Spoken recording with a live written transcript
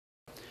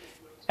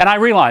And I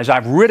realize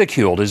I've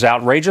ridiculed his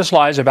outrageous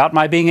lies about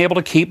my being able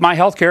to keep my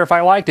health care if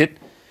I liked it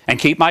and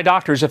keep my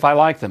doctors if I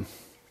liked them.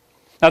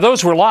 Now,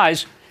 those were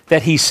lies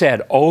that he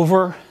said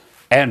over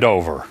and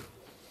over.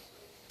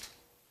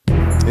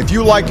 If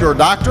you like your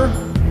doctor,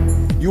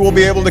 you will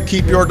be able to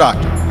keep your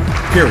doctor,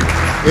 period.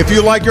 If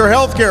you like your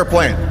health care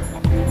plan,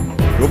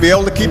 you'll be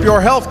able to keep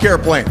your health care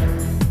plan,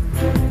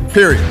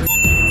 period.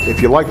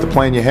 If you like the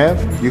plan you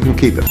have, you can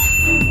keep it.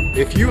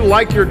 If you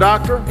like your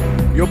doctor,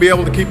 you'll be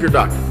able to keep your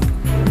doctor.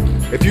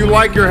 If you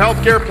like your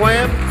health care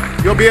plan,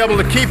 you'll be able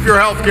to keep your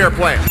health care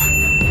plan.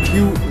 If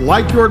you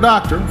like your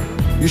doctor,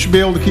 you should be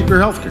able to keep your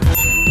health care.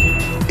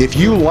 If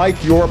you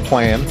like your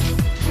plan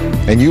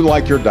and you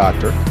like your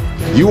doctor,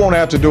 you won't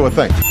have to do a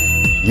thing.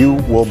 You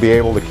will be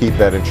able to keep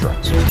that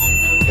insurance.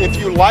 If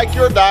you like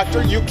your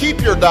doctor, you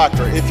keep your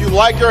doctor. If you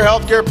like your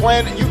health care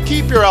plan, you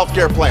keep your health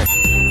care plan.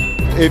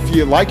 If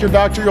you like your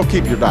doctor, you'll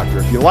keep your doctor.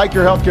 If you like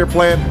your health care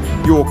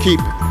plan, you will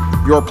keep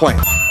your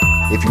plan.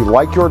 If you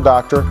like your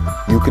doctor,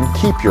 you can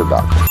keep your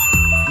doctor.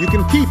 You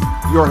can keep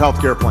your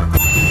health care plan.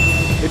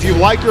 If you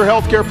like your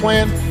health care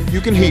plan, you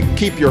can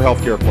keep your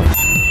health care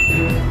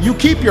plan. You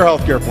keep your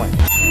health care plan.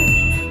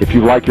 If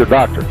you like your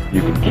doctor,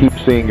 you can keep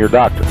seeing your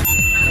doctor.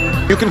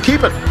 You can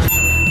keep it.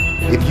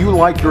 If you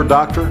like your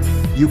doctor,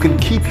 you can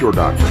keep your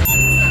doctor.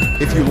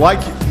 If you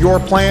like your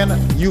plan,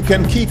 you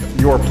can keep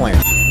your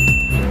plan.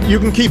 You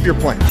can keep your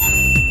plan.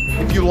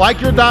 If you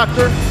like your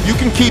doctor, you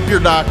can keep your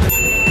doctor.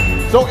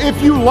 So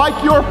if you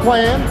like your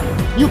plan,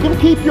 you can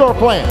keep your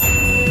plan.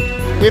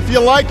 If you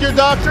like your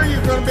doctor,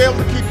 you're going to be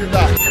able to keep your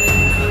doctor.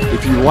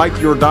 If you like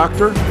your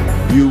doctor,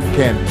 you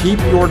can keep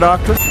your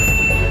doctor.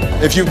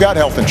 If you've got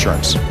health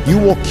insurance, you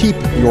will keep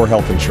your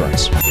health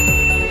insurance.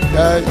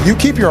 You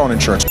keep your own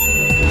insurance.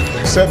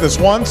 I said this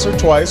once or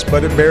twice,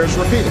 but it bears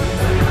repeating.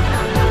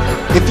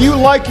 If you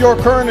like your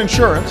current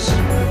insurance,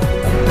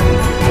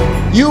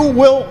 you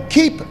will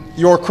keep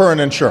your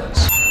current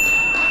insurance.